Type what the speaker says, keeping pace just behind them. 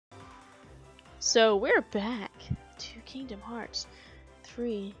So we're back to Kingdom Hearts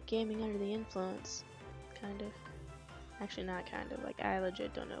 3 Gaming Under the Influence. Kind of. Actually, not kind of. Like, I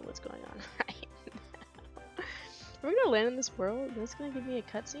legit don't know what's going on right now. We're gonna land in this world. That's gonna give me a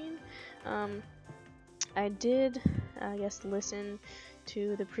cutscene. I did, I guess, listen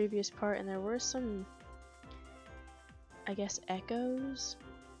to the previous part, and there were some, I guess, echoes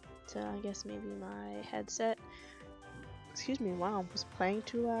to, I guess, maybe my headset. Excuse me, wow, was playing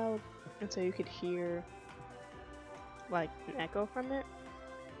too loud, and so you could hear like an echo from it,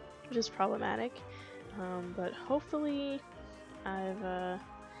 which is problematic. But hopefully I've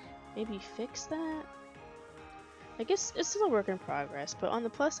maybe fixed that. I guess it's still a work in progress, but on the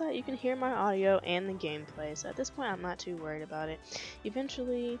plus side, you can hear my audio and the gameplay, so at this point I'm not too worried about it.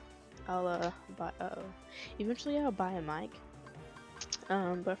 Eventually I'll buy a mic.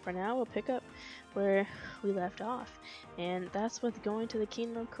 But for now we'll pick up where we left off, and that's with going to the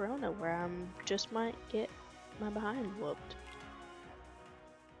Kingdom of Corona, where I just might get my behind whooped.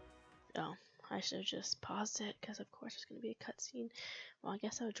 Oh, I should have just paused it, because of course there's going to be a cutscene. Well, I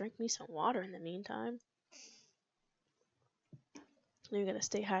guess I'll drink me some water in the meantime. You gotta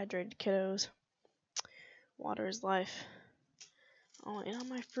stay hydrated, kiddos. Water is life. Oh, and all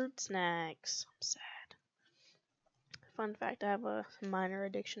my fruit snacks. I'm sad. Fun fact, I have a minor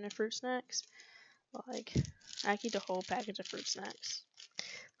addiction to fruit snacks. Like, I can eat a whole package of fruit snacks.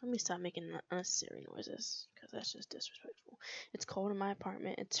 Let me stop making unnecessary noises, because that's just disrespectful. It's cold in my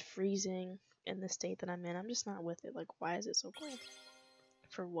apartment. It's freezing in the state that I'm in. I'm just not with it. Like, why is it so cold?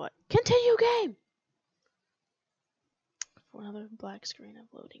 For what? Continue game! For another black screen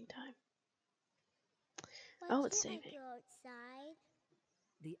of loading time. Oh, it's saving.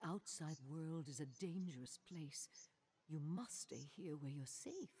 The outside world is a dangerous place. You must stay here where you're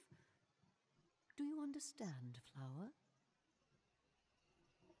safe. Do you understand, Flower?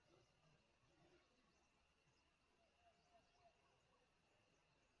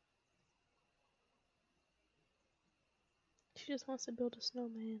 She just wants to build a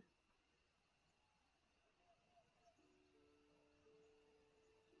snowman.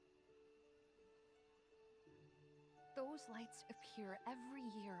 Those lights appear every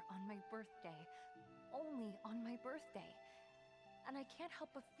year on my birthday. Only on my birthday. And I can't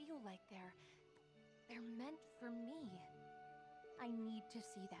help but feel like they're meant for me. I need to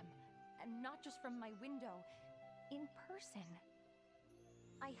see them. And not just from my window. In person.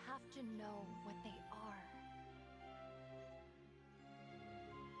 I have to know what they are.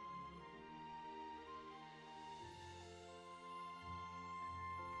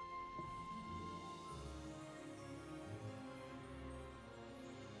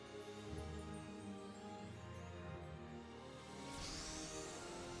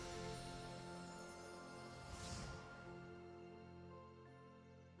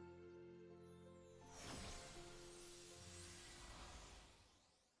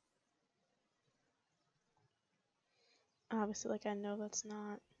 Obviously, like, I know that's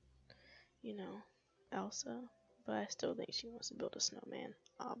not, you know, Elsa, but I still think she wants to build a snowman,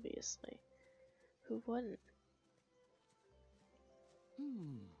 obviously. Who wouldn't?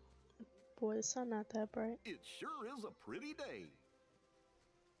 Boy, the sun not that bright. It sure is a pretty day.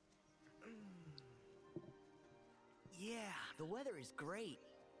 Yeah, the weather is great.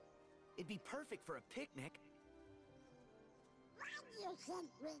 It'd be perfect for a picnic. Why do you think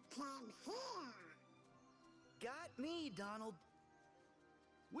we came here? Got me, Donald.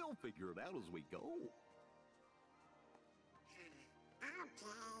 We'll figure it out as we go. Okay.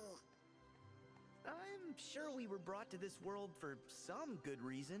 I'm sure we were brought to this world for some good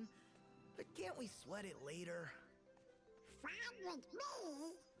reason, but can't we sweat it later? Fine with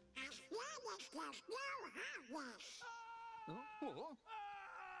me, as long as there's no harvest.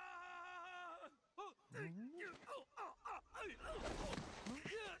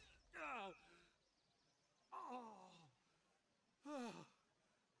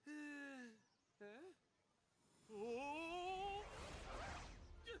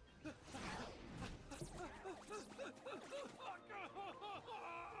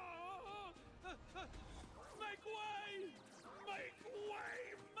 Make way! Make way!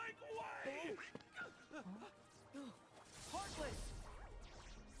 Make way! Heartless!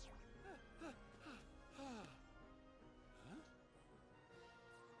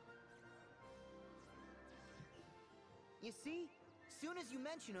 You see, soon as you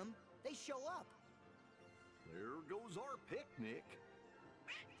mention them, they show up. There goes our picnic.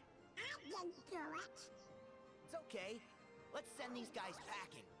 I didn't do it. It's okay. Let's send these guys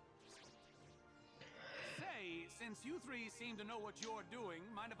packing. Say, since you three seem to know what you're doing,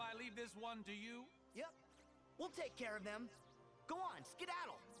 mind if I leave this one to you? Yep, we'll take care of them. Go on,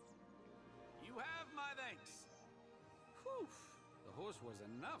 skedaddle. You horse was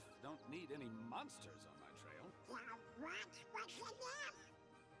enough. Don't need any monsters on my trail. What's enough?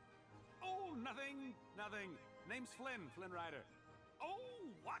 Oh, nothing, nothing. Name's Flynn, Flynn Rider. Oh,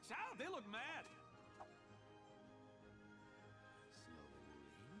 watch out, they look mad.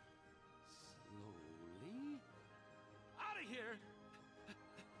 Slowly. Out of here.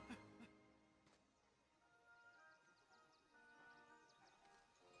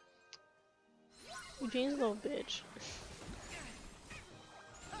 Eugene's a little bitch.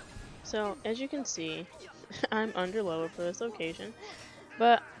 So, as you can see, I'm underleveled for this location,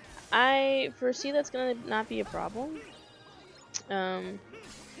 but I foresee that's gonna not be a problem.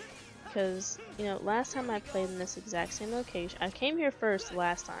 Because, you know, last time I played in this exact same location, I came here first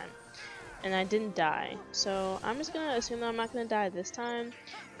last time, and I didn't die. So, I'm just gonna assume that I'm not gonna die this time.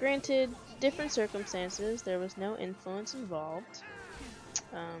 Granted, different circumstances, there was no influence involved.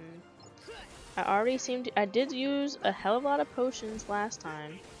 I did use a hell of a lot of potions last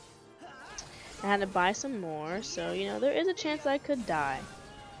time. I had to buy some more, so, you know, there is a chance I could die.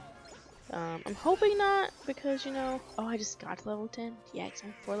 I'm hoping not, because, you know, oh, I just got to level 10? Yeah, because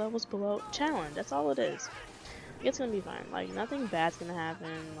I'm 4 levels below challenge, that's all it is. It's gonna be fine, like, nothing bad's gonna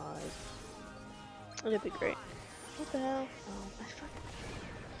happen, like, it'll be great. What the hell? Oh,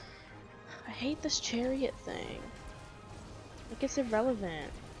 I hate this chariot thing. Like, it's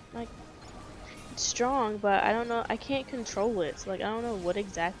irrelevant. Like, it's strong, but I don't know, I can't control it, so, like, I don't know what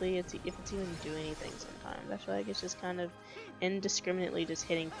exactly if it's even doing anything sometimes. I feel like it's just kind of indiscriminately just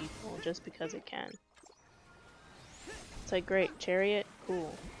hitting people just because it can. It's like, great, chariot,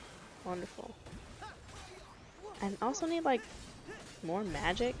 cool, wonderful. I also need, like, more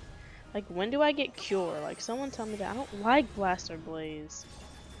magic. Like, when do I get cure? Like, someone tell me that. I don't like Blaster Blaze.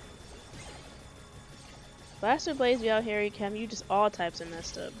 Blaster Blaze be out here, you just all types are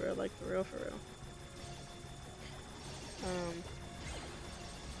messed up, bro. Like, for real, for real.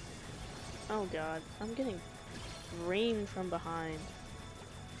 Oh god, I'm getting reamed from behind.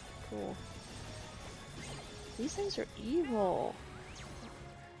 Cool. These things are evil.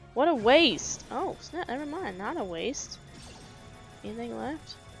 What a waste! Oh, snap, never mind, not a waste. Anything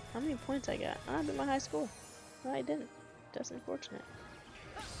left? How many points I got? I'm in my high school. No, I didn't. That's unfortunate.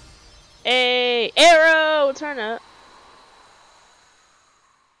 Hey, arrow! Turn up.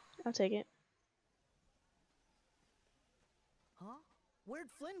 I'll take it. Huh? Where'd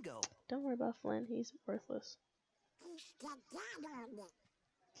Flynn go? Don't worry about Flynn, he's worthless. I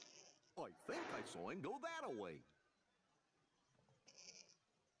think I saw him go that way.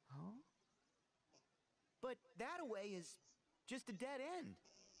 Huh? But that away is just a dead end.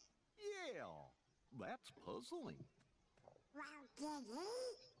 Yeah, that's puzzling.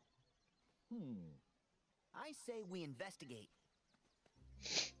 I say we investigate.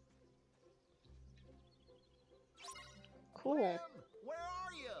 Cool. Flynn, where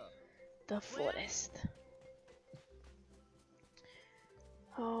are you? The forest.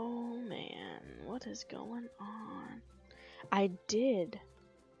 Oh man, what is going on? I did.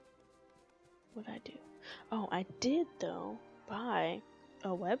 What'd I do? Oh, I did though buy a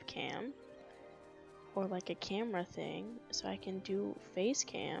webcam or like a camera thing so I can do face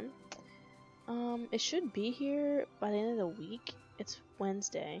cam. It should be here by the end of the week. It's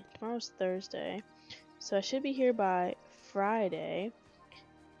Wednesday. Tomorrow's Thursday. So I should be here by Friday.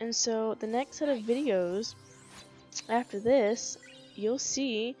 And so the next set of videos after this, you'll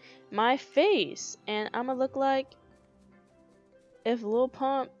see my face. And I'm gonna look like if Lil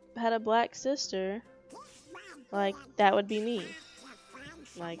Pump had a black sister. Like, that would be me.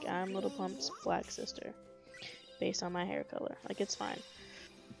 Like, I'm Little Pump's black sister. Based on my hair color. Like, it's fine.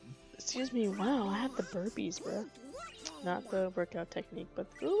 Excuse me, wow, I have the burpees, bro. Not the workout technique, but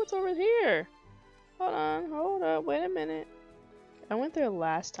ooh, what's over here? Hold on, hold up, wait a minute. I went there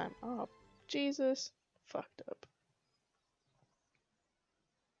last time. Oh, Jesus. Fucked up.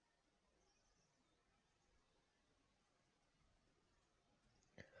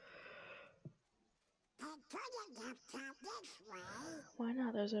 Why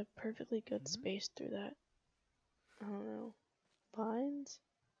not? There's a perfectly good space through that. I don't know. Vines?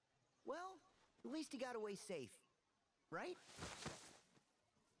 Well, at least he got away safe, right?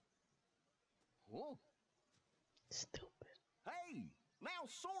 Oh, Stupid. hey, now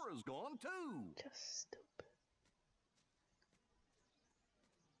Sora's gone too. Just stupid.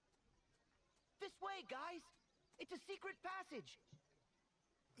 This way, guys! It's a secret passage!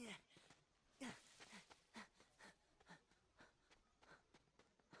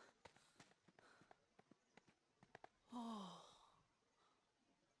 Oh.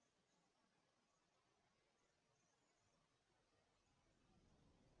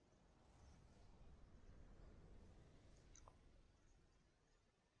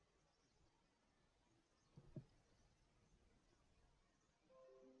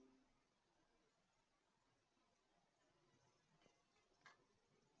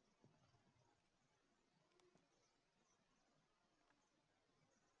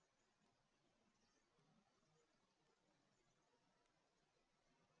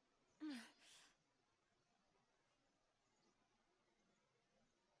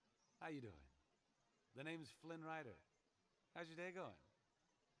 How you doing? The name's Flynn Rider. How's your day going?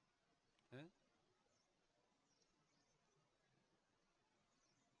 Huh?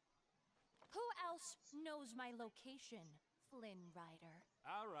 Who else knows my location, Flynn Rider?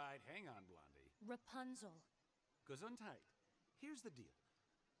 All right, hang on, Blondie. Rapunzel. Gesundheit. Here's the deal.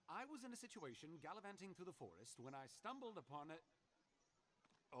 I was in a situation gallivanting through the forest when I stumbled upon it.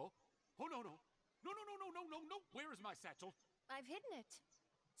 Oh? Oh, no, no. No, no, no, no, no, no, no. Where is my satchel? I've hidden it.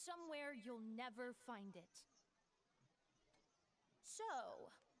 Somewhere you'll never find it.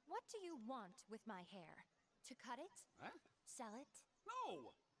 So, what do you want with my hair? To cut it? Huh? Sell it?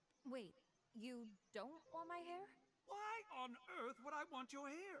 No! Wait, you don't want my hair? Why on earth would I want your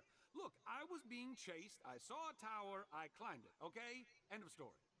hair? Look, I was being chased. I saw a tower. I climbed it. Okay? End of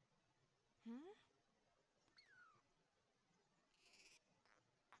story. Hmm?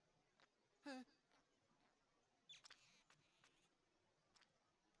 Huh?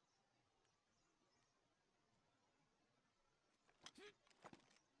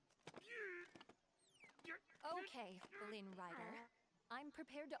 Okay, Flynn Rider. I'm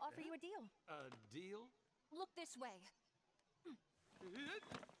prepared to offer you a deal. A deal? Look this way.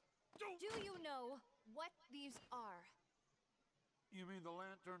 Do you know what these are? You mean the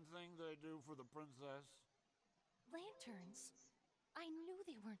lantern thing they do for the princess? Lanterns? I knew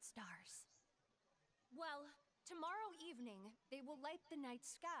they weren't stars. Well, tomorrow evening, they will light the night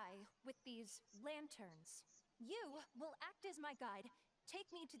sky with these lanterns. You will act as my guide, take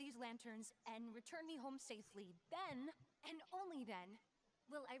me to these lanterns, and return me home safely. Then, and only then,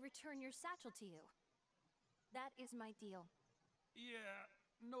 will I return your satchel to you. That is my deal. Yeah,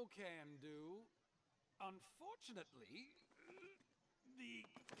 no can do. Unfortunately, the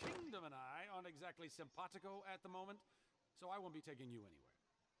kingdom and I aren't exactly simpatico at the moment, so I won't be taking you anywhere.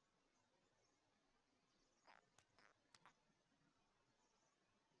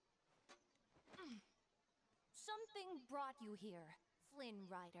 Something brought you here, Flynn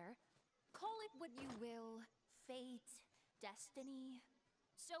Rider. Call it what you will, fate, destiny.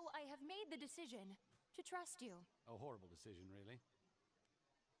 So I have made the decision to trust you. A horrible decision, really.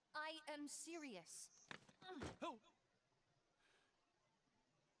 I am serious. Oh!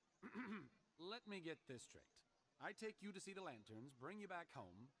 Let me get this straight. I take you to see the lanterns, bring you back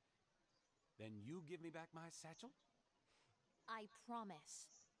home, then you give me back my satchel? I promise.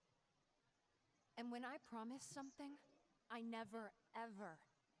 And when I promise something, I never, ever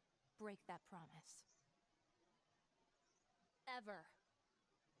break that promise. Ever.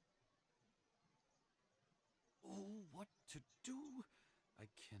 Oh, what to do? I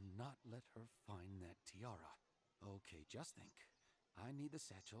cannot let her find that tiara. Okay, just think. I need the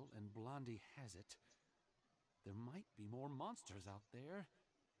satchel, and Blondie has it. There might be more monsters out there.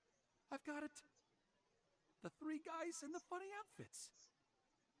 I've got it! The three guys in the funny outfits.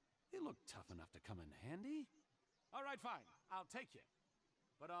 They look tough enough to come in handy. All right, fine. I'll take you.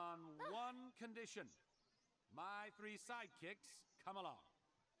 But on one condition. My three sidekicks come along.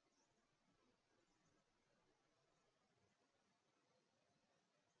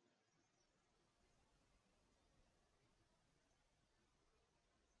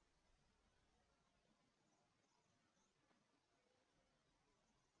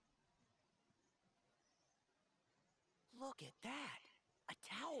 Look at that! A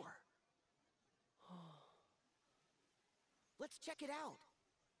tower! Let's check it out.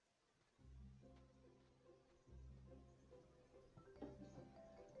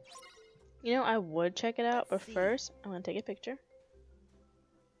 You know, I would check it out, but Let's see. first, I'm gonna take a picture.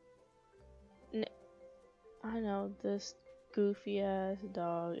 I know this goofy ass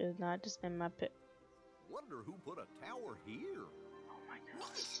dog is not just in my pit. Wonder who put a tower here. Oh my god.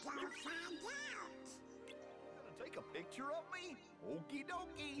 Let's go find out. Gonna take a picture of me? Okie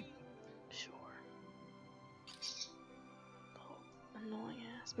dokie. Sure. Oh, annoying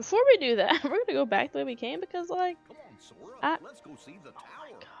ass. Before we do that, we're gonna go back the way we came because, like, Come on, Sora. Let's go see the oh my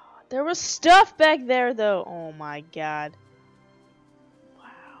tower. god. There was stuff back there, though. Oh my god. Wow.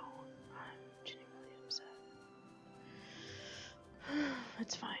 I'm genuinely upset.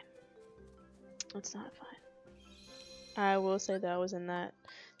 It's fine. It's not fine. I will say that I was in that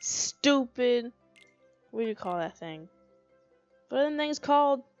stupid, what do you call that thing? What are the things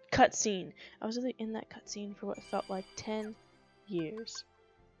called? Cutscene. I was really in that cutscene for what felt like 10 years.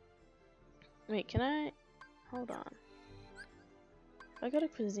 Wait, can I? Hold on. If I go to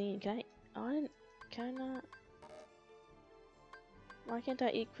cuisine, can I? Oh, I didn't. Can I not? Why can't I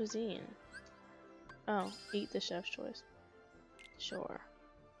eat cuisine? Oh, eat the chef's choice. Sure.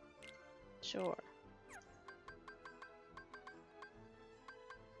 Sure.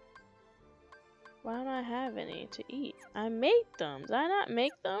 Why don't I have any to eat? I made them. Did I not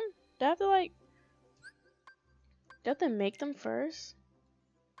make them? Do I have to like... Do I have to make them first?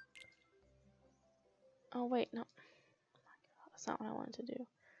 Oh wait, no. That's not what I wanted to do.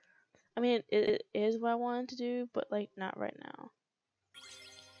 I mean, it is what I wanted to do, but like not right now.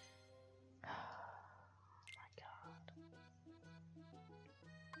 Oh my god.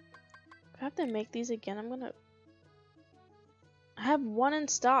 If I have to make these again, I'm gonna... I have one in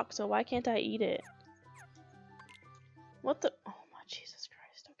stock, so why can't I eat it? What the... Oh my Jesus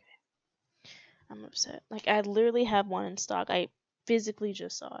Christ, okay. I'm upset. Like, I literally have one in stock. I physically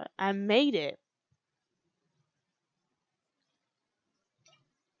just saw it. I made it.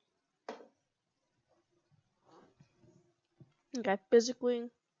 Like, I physically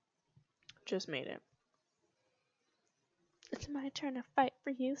just made it. It's my turn to fight for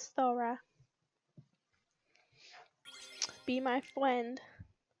you, Sora. Be my friend.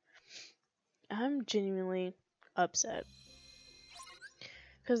 I'm genuinely upset.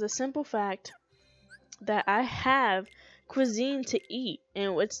 Because the simple fact that I have cuisine to eat,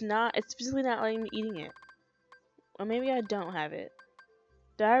 and it's physically not letting me eating it. Or maybe I don't have it.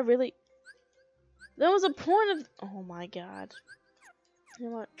 Did I really... There was a point of... Oh my god. You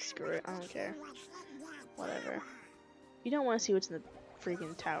know what? Screw it. I don't care. Whatever. You don't want to see what's in the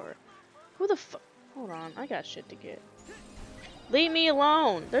freaking tower. Who the fuck? Hold on. I got shit to get. Leave me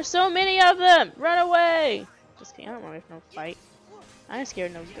alone. There's so many of them. Run away. Just kidding. I don't want to no fight. I ain't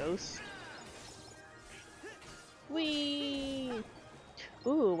scared of no ghosts. Wee.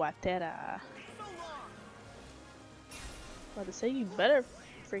 Ooh, Watera. About to say you better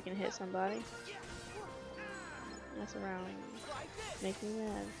freaking hit somebody. Mess around. Make me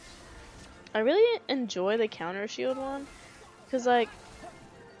mad. I really enjoy the counter shield one. Cause like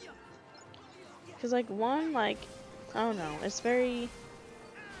one, like, I don't know, it's very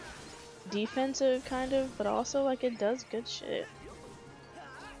defensive kind of, but also like it does good shit.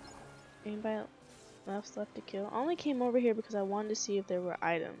 Anybody else left to kill? I only came over here because I wanted to see if there were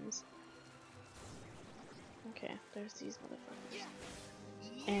items. Okay, there's these motherfuckers.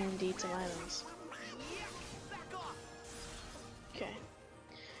 And indeed some items. Okay.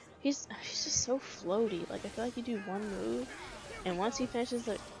 He's just so floaty. Like, I feel like you do one move, and once he finishes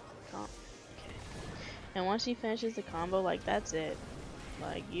the once he finishes the combo, like, that's it.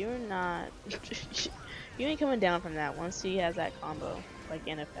 Like, you're not... you ain't coming down from that once he has that combo, like,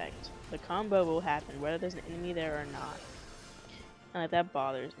 in effect. The combo will happen, whether there's an enemy there or not. And, like, that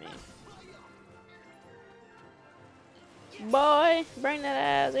bothers me. Boy! Bring that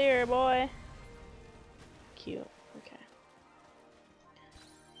ass here, boy! Cute. Okay.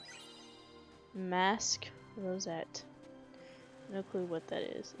 Mask Rosette. No clue what that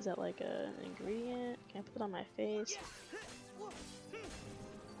is. Is that like an ingredient? Can I put it on my face?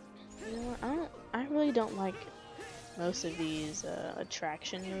 You know what? I really don't like most of these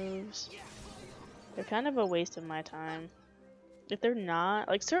attraction moves. They're kind of a waste of my time. If they're not,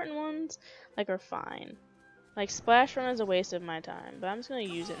 like certain ones, like are fine. Like Splash Run is a waste of my time, but I'm just gonna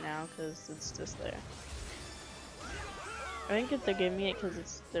use it now because it's just there. I think if they're giving me it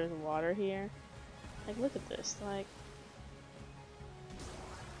because there's water here. Like, look at this. Like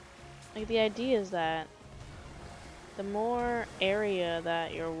the idea is that the more area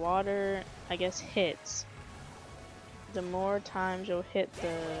that your water, I guess, hits, the more times you'll hit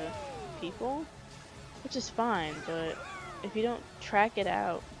the people, which is fine, but if you don't track it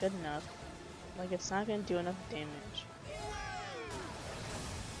out good enough, like, it's not gonna do enough damage.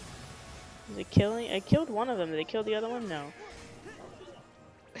 Is it killing? I killed one of them. Did it kill the other one? No.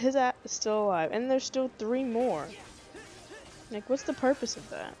 His ass is still alive, and there's still 3 more. Like, what's the purpose of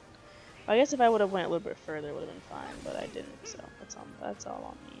that? I guess if I would have went a little bit further, it would have been fine, but I didn't, so that's all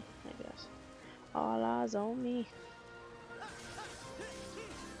on me, I guess. All eyes on me.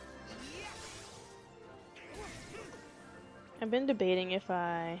 I've been debating if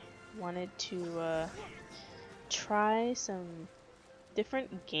I wanted to try some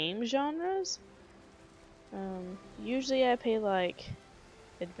different game genres. Usually I play like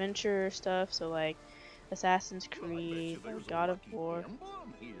adventure stuff, so like Assassin's Creed, like God of War.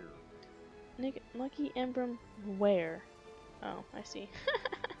 Lucky Emblem where? Oh, I see.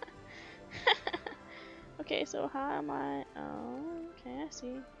 Okay, so how am I? Oh, okay, I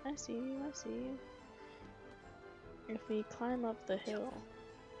see you. If we climb up the hill,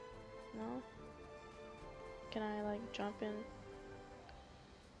 no? Can I like jump in?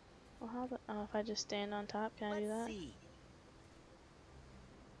 Well, oh, if I just stand on top, can I do that?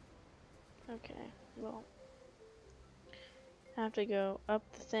 Okay, well, I have to go up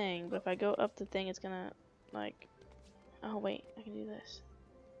the thing, but if I go up the thing, it's gonna, like, oh wait, I can do this.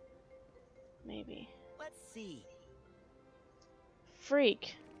 Maybe. Let's see.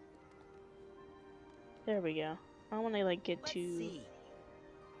 Freak. There we go. I want to like get Let's to. see.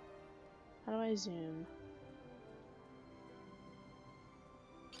 How do I zoom?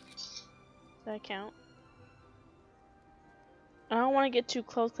 Does that count? I don't want to get too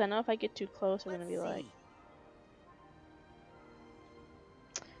close. 'Cause I know if I get too close, we're gonna be like,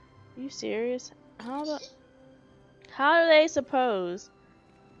 "Are you serious? How do they suppose?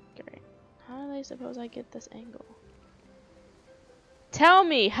 Great. How do they suppose I get this angle? Tell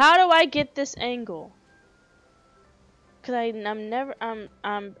me, how do I get this angle? Cause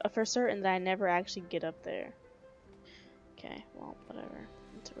I'm for certain that I never actually get up there. Okay, well, whatever.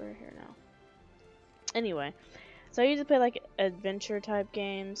 We're here now. Anyway, so I usually play like adventure type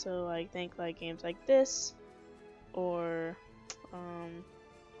games. So like think like games like this, or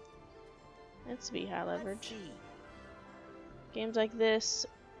let's be high leverage. Games like this,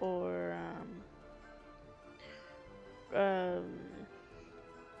 or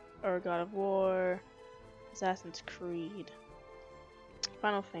God of War, Assassin's Creed,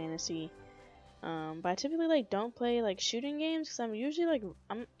 Final Fantasy. But I typically like don't play like shooting games because I'm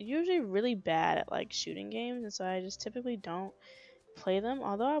usually really bad at like shooting games, and so I just typically don't play them.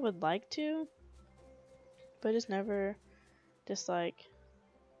 Although I would like to, but it's never just like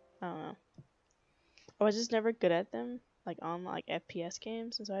I don't know. I was just never good at them, like on like FPS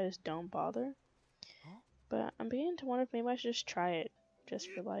games, and so I just don't bother. But I'm beginning to wonder if maybe I should just try it,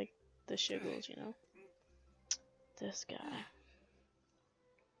 just for like the shiggles, you know. This guy.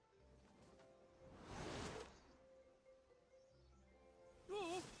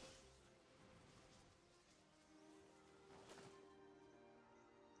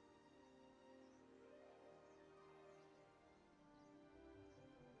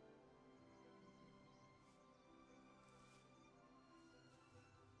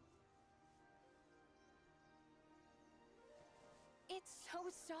 It's so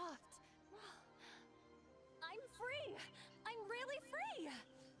soft. I'm free. I'm really free.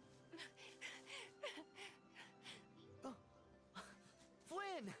 Oh.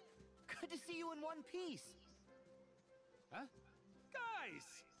 Flynn, good to see you in one piece. Huh? Guys!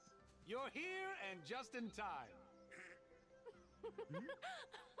 You're here and just in time.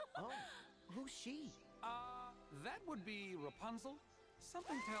 Oh, who's she? That would be Rapunzel.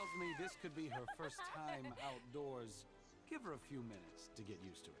 Something tells me this could be her first time outdoors. Give her a few minutes to get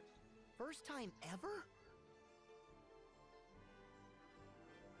used to it. First time ever?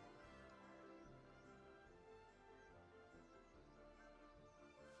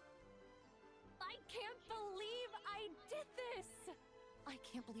 I can't believe I did this. I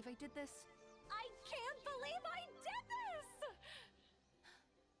can't believe I did this. I can't believe I did this.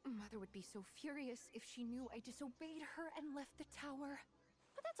 Mother would be so furious if she knew I disobeyed her and left the tower.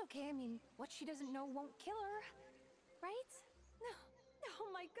 But that's okay. I mean, what she doesn't know won't kill her. Right? No. Oh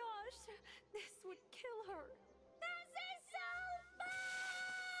my gosh. This would kill her. This is so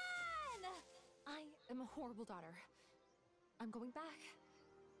fun! I am a horrible daughter. I'm going back.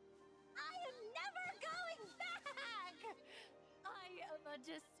 I am never going back! I am a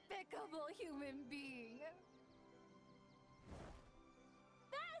despicable human being.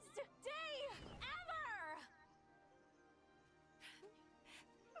 Best day ever!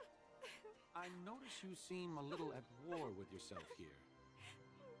 I notice you seem a little at war with yourself here.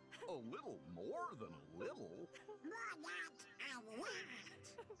 A little more than a little. More not a lot.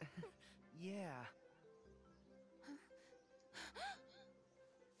 Yeah.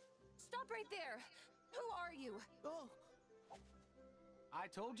 Stop right there! Who are you? Oh, I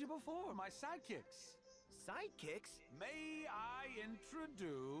told you before, my sidekicks. sidekicks? May I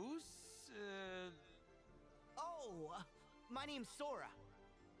introduce... Oh, my name's Sora.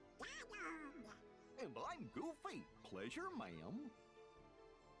 And I'm Goofy. Pleasure, ma'am.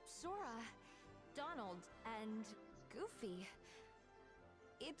 Sora, Donald, and Goofy.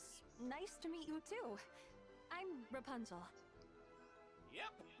 It's nice to meet you too. I'm Rapunzel.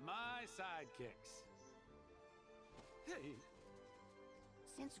 Yep, my sidekicks. Hey,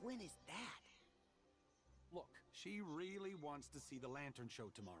 Since when is that? look, she really wants to see the lantern show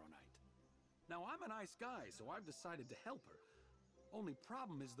tomorrow night. Now, I'm a nice guy, so I've decided to help her. Only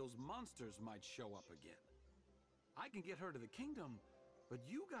problem is those monsters might show up again. I can get her to the kingdom, but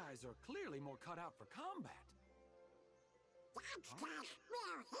you guys are clearly more cut out for combat. That's 'cause we're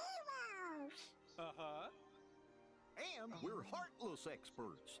heroes. Uh-huh. And we're heartless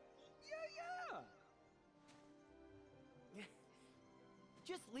experts. Yeah!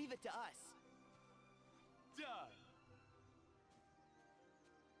 Just leave it to us. Done.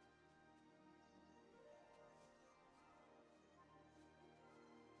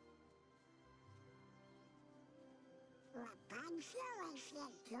 Rapunzel is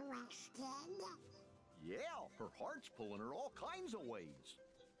interested. Yeah, her heart's pulling her all kinds of ways.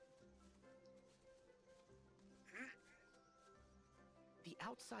 The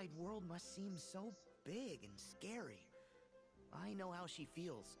outside world must seem so big and scary. I know how she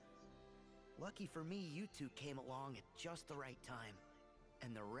feels. Lucky for me, you two came along at just the right time.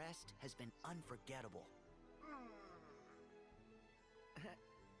 And the rest has been unforgettable.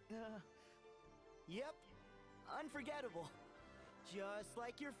 Yep, unforgettable. Just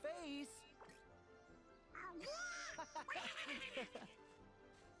like your face.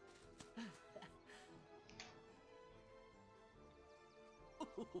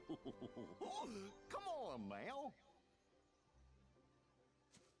 Come on now.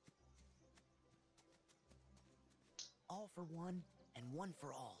 All for one and one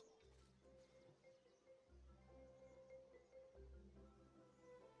for all.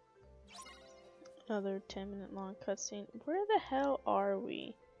 Another 10-minute long cutscene. Where the hell are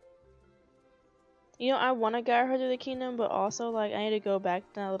we? You know, I want to guide her through the kingdom, but also, like, I need to go back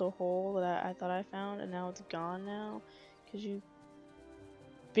to that little hole that I thought I found, and now it's gone now. Because you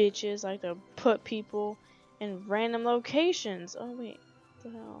bitches like to put people in random locations. Oh, wait.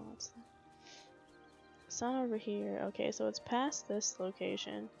 What the hell? It's not over here. Okay, so it's past this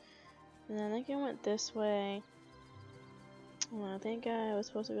location. And then I think I went this way. Oh, I think I was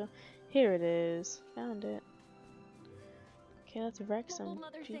supposed to go... Here it is. Found it. Okay, let's wreck some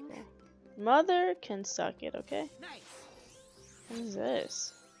people. Mother can suck it, okay? Nice. What is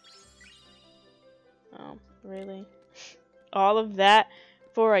this? Oh, really? All of that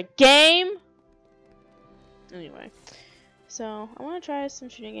for a game? Anyway. So, I want to try some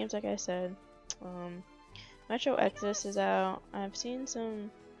shooting games like I said. Metro Exodus is out. I've seen some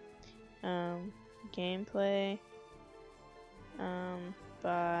gameplay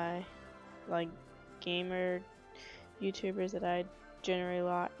by like gamer YouTubers that I generally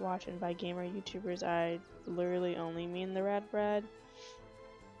watch, and by gamer YouTubers I literally only mean the Rad Brad.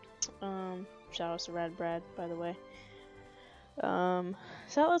 Shout out to Rad Brad, by the way. So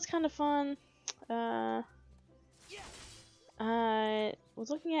that was kind of fun. I was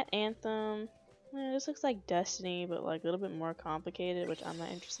looking at Anthem. This looks like Destiny, but like a little bit more complicated, which I'm not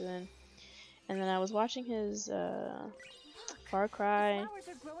interested in. And then I was watching his Far Cry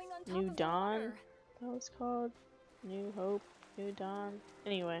New Dawn, that was called. New Hope, New Dawn.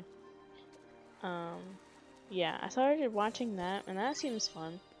 Anyway, yeah, I started watching that, and that seems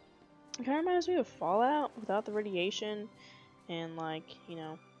fun. It kind of reminds me of Fallout without the radiation and, like, you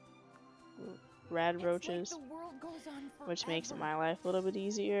know, rad roaches, which makes my life a little bit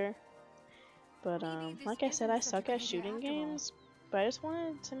easier. But like I said, I suck at shooting games, but I just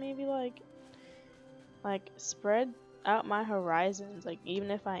wanted to maybe like spread out my horizons, like even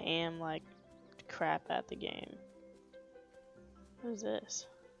if I am like crap at the game. What is this?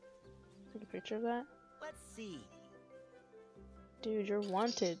 Take a picture of that? Let's see. Dude, you're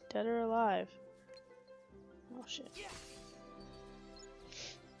wanted, dead or alive. Oh shit.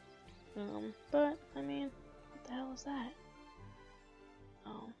 But I mean, what the hell is that?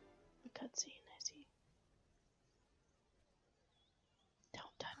 Oh, a cutscene. I see.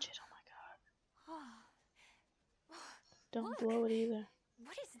 Don't touch it. Oh my god. Don't Look, blow it either.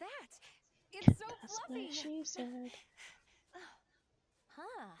 What is that? It's so That's fluffy. what she said.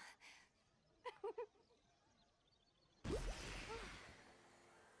 Huh.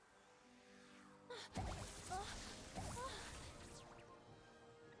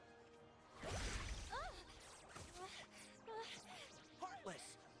 Heartless.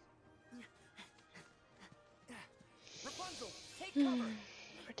 Rapunzel, take cover.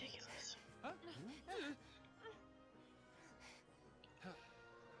 Ridiculous. Huh?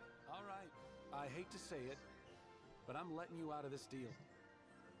 All right. I hate to say it, but I'm letting you out of this deal.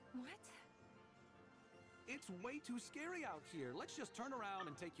 What? It's way too scary out here. Let's just turn around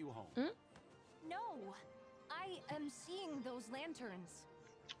and take you home. No. I am seeing those lanterns.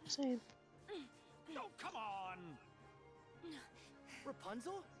 Same. Oh, come on!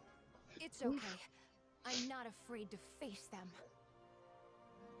 Rapunzel? It's okay. I'm not afraid to face them.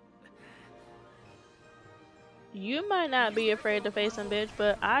 You might not be afraid to face them, bitch,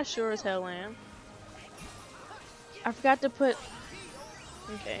 but I sure as hell am. I forgot to put...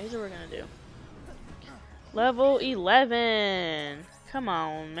 Okay, here's what we're gonna do. Level 11! Come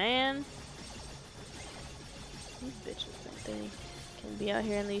on, man. These bitches think they can be out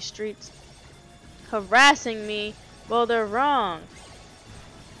here in these streets harassing me. Well, they're wrong.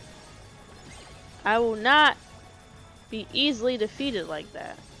 I will not be easily defeated like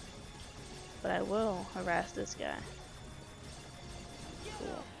that. But I will harass this guy.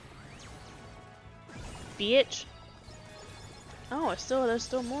 Cool. Bitch. Oh, there's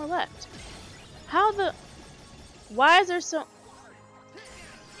still more left. How the... Why is there so...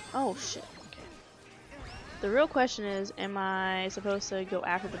 Oh, shit. Okay. The real question is, am I supposed to go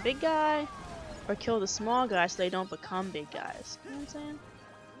after the big guy? Or kill the small guys so they don't become big guys? You know what I'm saying?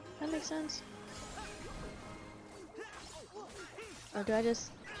 That makes sense? Or do I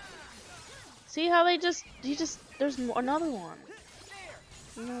just... See how they just... There's more, another one.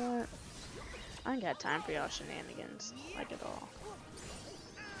 You know what? I ain't got time for y'all shenanigans. Like at all.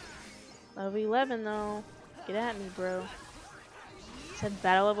 Level 11 though. Get at me, bro. Said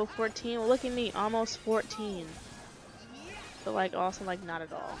battle level 14. Well, look at me. Almost 14. But like also like not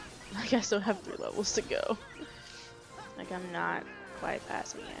at all. Like I still have 3 levels to go. Like I'm not quite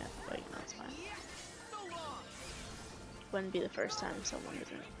passing yet. But you know it's fine. Wouldn't be the first time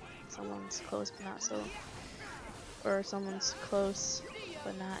someone's close but not so, or someone's close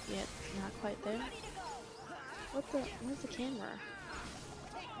but not yet, not quite there. Where's the camera?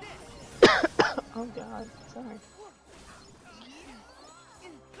 Oh god, sorry.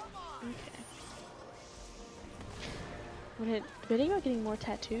 Okay. Did I think about getting more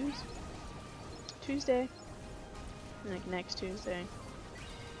tattoos? Tuesday, like next Tuesday,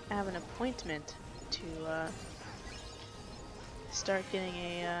 I have an appointment to start getting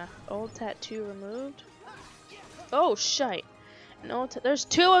a old tattoo removed. Oh shite! There's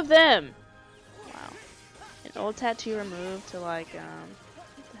 2 of them. Wow. An old tattoo removed to like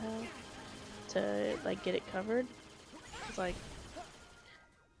what the hell? To like get it covered. It's like,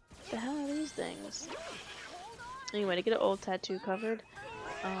 what the hell are these things? Anyway, to get an old tattoo covered,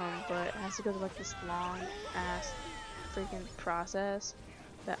 but it has to go through like this long ass freaking process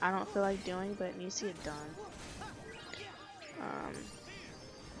that I don't feel like doing, but it needs to get done.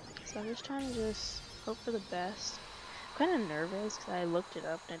 So I'm just trying to just hope for the best. I'm kind of nervous because I looked it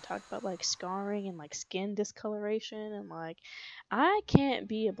up and it talked about like scarring and like skin discoloration, and like I can't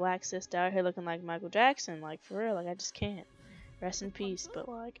be a black sister out here looking like Michael Jackson, like for real, like I just can't. Rest in peace, but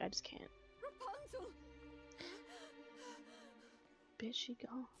like I just can't. Rapunzel! Bitch, she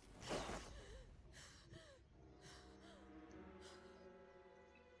gone.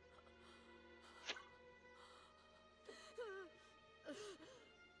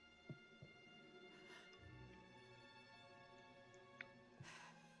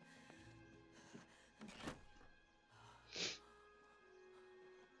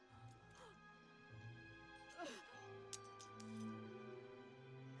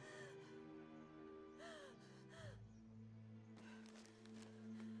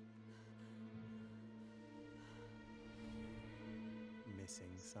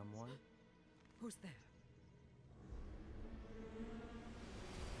 Missing someone? Who's there?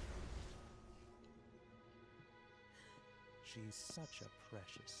 She's such a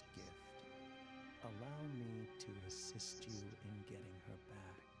precious gift. Allow me to assist you in getting her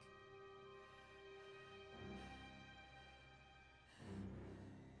back.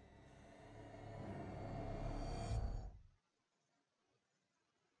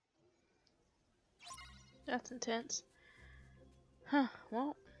 That's intense. Huh,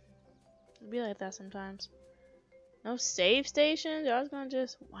 well, it'd be like that sometimes. No save stations? I was gonna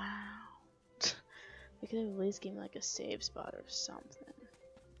just, wow. They could have at least given me like a save spot or something.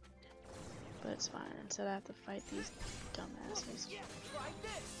 But it's fine, instead I have to fight these dumbasses.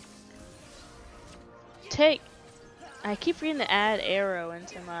 Take! I keep reading to add arrow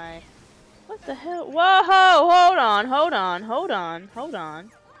into my... What the hell? Whoa! Hold on, hold on, hold on, hold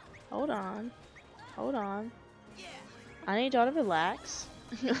on. Hold on. Hold on. I need y'all to relax.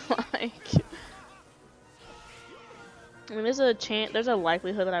 Like, I mean, there's a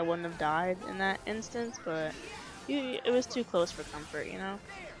likelihood that I wouldn't have died in that instance, but it was too close for comfort, you know?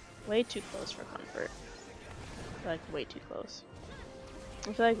 Way too close for comfort. Like, way too close.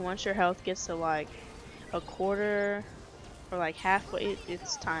 I feel like once your health gets to like a quarter or like halfway,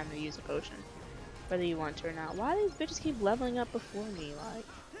 it's time to use a potion. Whether you want to or not. Why do these bitches keep leveling up before me? Like,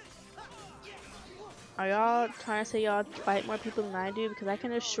 are y'all trying to say y'all fight more people than I do? Because I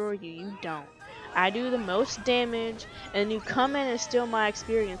can assure you, you don't. I do the most damage, and you come in and steal my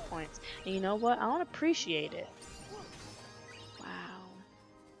experience points. And you know what? I don't appreciate it. Wow.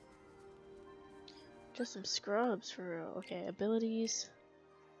 Just some scrubs for real. Okay, abilities.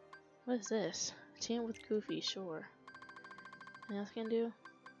 What is this? Team with Goofy, sure. Anything else I can do?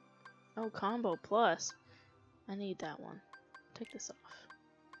 Oh, combo plus. I need that one. Take this off.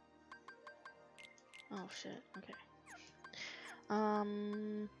 Oh shit, okay.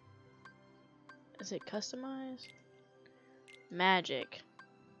 Is it customized? Magic.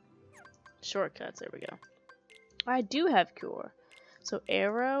 Shortcuts, there we go. I do have cure. So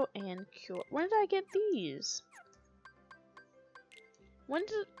arrow and cure. When did I get these? When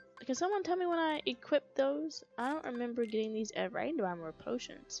did... Can someone tell me when I equip those? I don't remember getting these ever. I need to buy more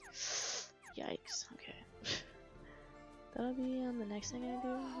potions. Yikes. Okay. That'll be the next thing I do.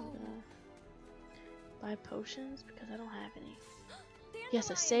 I'm gonna buy potions because I don't have any. Yes,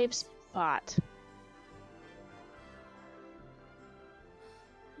 a save spot.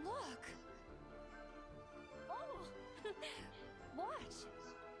 Look. Oh. Watch.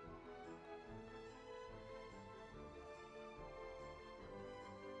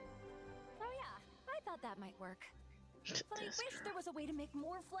 Oh yeah, I thought that might work. But I wish there was a way to make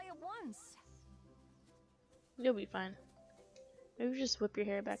more fly at once. You'll be fine. Maybe just whip your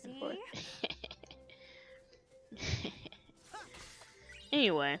hair back and forth.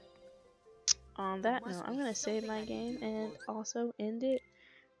 Anyway, on that note, I'm gonna save my game and also end it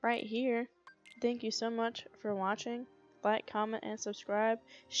right here. Thank you so much for watching. Like, comment, and subscribe.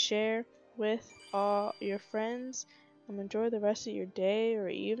 Share with all your friends. Enjoy the rest of your day or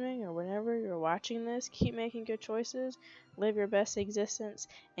evening or whenever you're watching this. Keep making good choices. Live your best existence.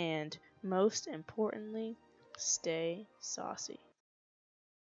 And most importantly, stay saucy.